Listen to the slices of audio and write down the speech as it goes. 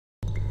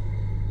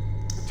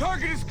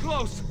Target is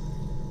close!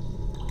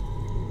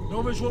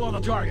 No visual on the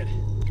target.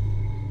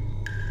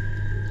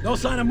 No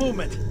sign of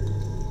movement.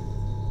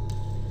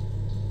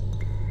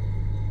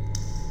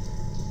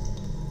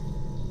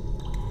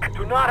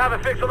 Do not have a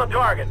fix on the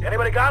target.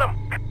 Anybody got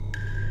him?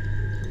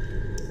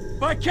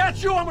 If I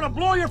catch you, I'm gonna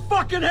blow your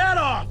fucking head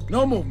off!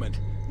 No movement.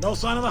 No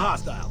sign of the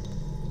hostile.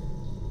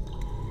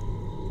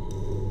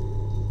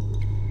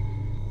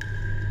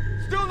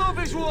 Still no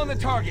visual on the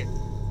target.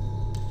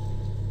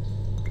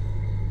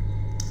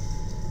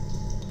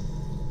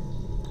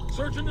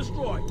 Search and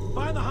destroy.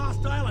 Find the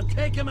hostile and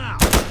take him out.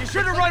 You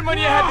should have run when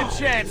you had the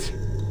chance.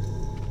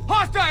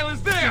 Hostile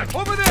is there!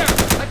 Over there!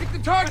 I think the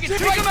target's Take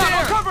right him there! out!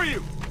 I'll cover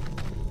you!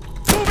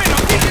 Move in!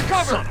 I'll keep you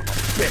covered! Son of a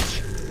bitch!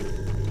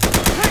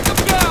 Take him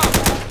down!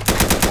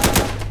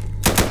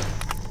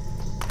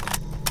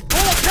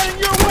 Oh, heading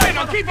your way!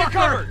 I'll keep you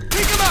covered!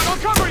 Take him out! I'll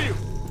cover you!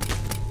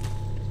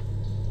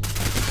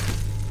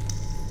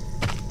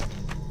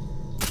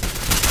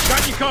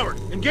 Got you covered.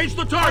 Engage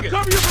the target. I'll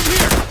cover you from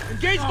here.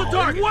 Engage the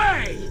target.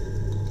 Way!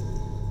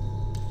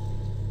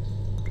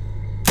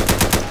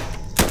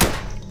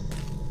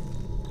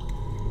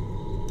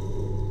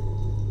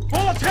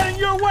 Bullets heading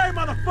your way,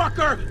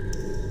 motherfucker!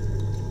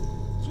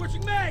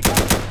 Switching mag.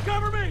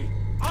 Cover me.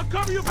 I'll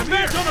cover you from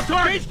here. On the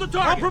target. Engage the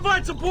target. I'll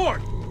provide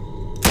support.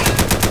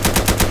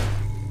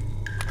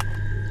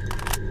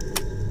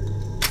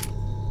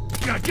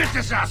 Now get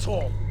this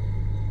asshole.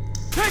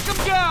 Take him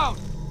down!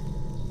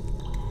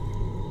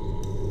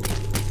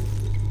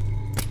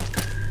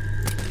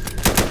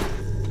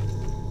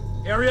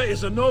 Area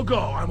is a no-go.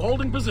 I'm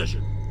holding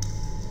position.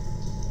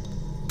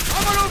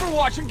 I'm on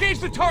Overwatch! Engage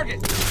the target!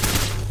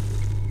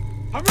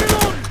 I'm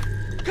reloading!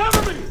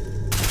 Cover me!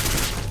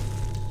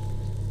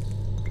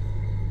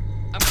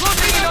 I'm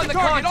closing in on the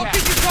target! I'll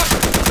keep you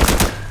covered!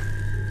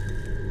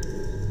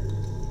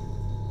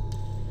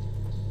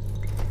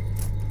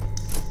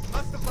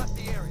 Must have left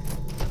the area.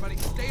 Everybody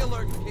stay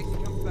alert in case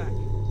he comes back.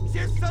 He's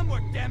here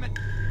somewhere, damn it!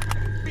 I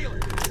can feel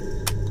it.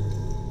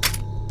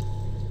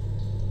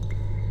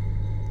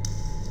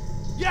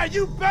 Yeah,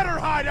 you better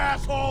hide,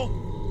 asshole!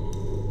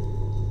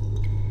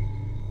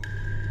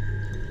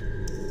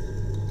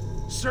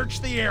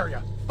 Search the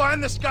area.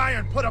 Find this guy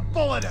and put a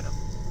bullet in him.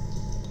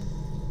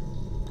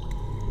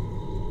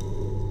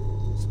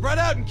 Spread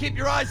out and keep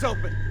your eyes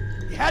open.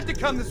 He had to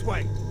come this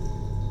way.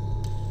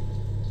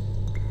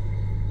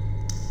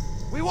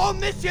 We won't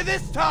miss you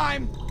this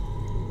time!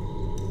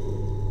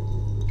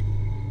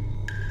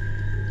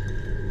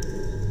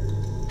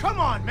 Come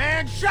on,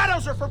 man!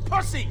 Shadows are for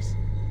pussies!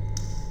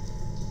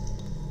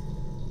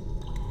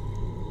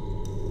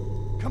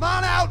 Come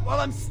on out while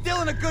I'm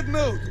still in a good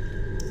mood.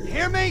 You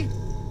hear me?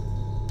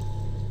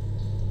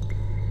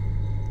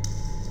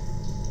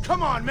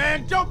 Come on,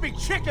 man! Don't be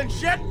chicken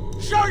shit!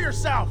 Show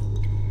yourself!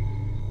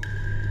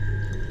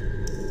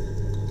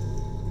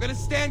 I'm gonna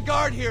stand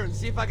guard here and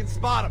see if I can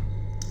spot him.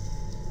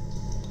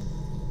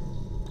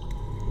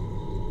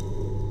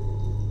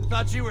 I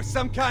thought you were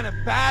some kind of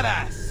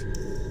badass.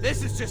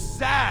 This is just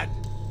sad.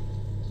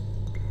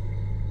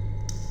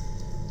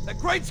 That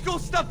grade school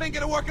stuff ain't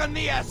gonna work on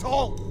me,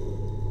 asshole!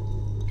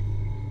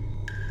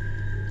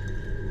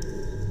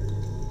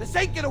 This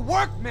ain't gonna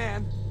work,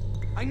 man!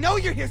 I know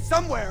you're here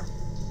somewhere!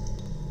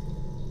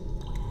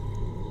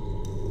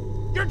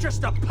 You're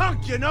just a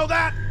punk, you know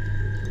that?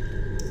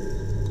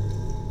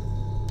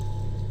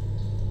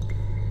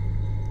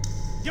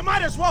 You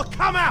might as well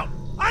come out!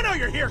 I know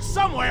you're here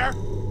somewhere!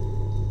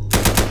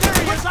 There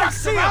he is, I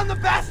see Surround him!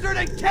 the bastard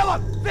and kill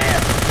him! There!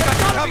 Got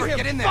you covered,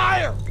 get in there!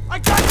 Fire! I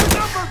got your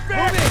number,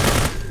 bitch! Move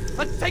in!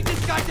 Let's take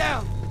this guy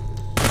down!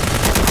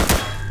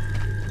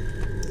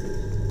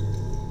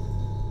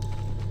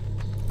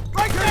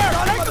 Right there!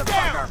 Take him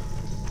down!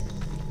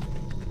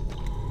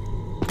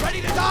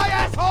 Ready to die,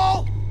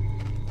 asshole?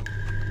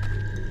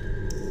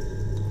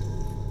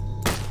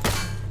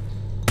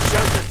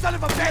 Shoot the son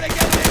of a bitch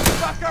again, this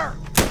fucker!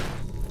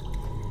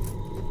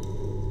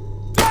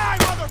 Die,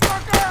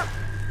 motherfucker!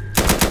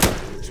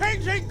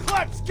 Changing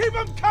clips! Keep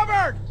him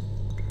covered!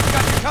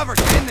 Got you covered,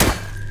 get in there!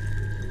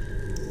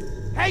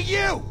 Hey,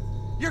 you!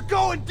 You're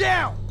going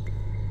down!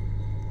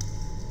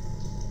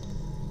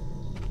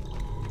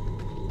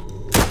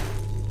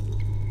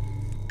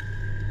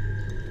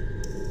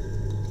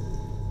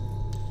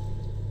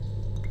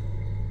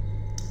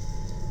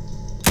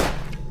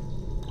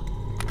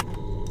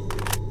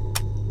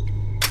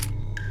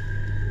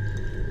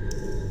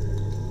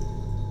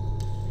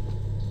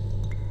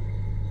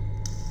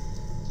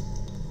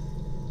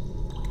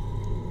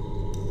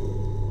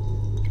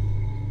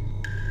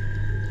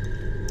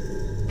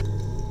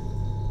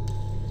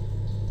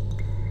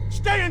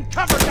 Stay in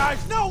cover,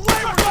 guys! No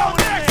way we're going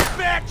in there,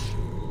 bitch!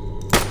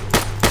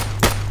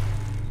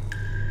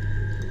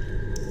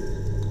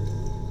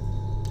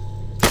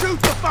 Shoot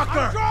the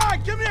fucker! I'm dry!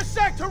 Give me a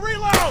sec to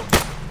reload!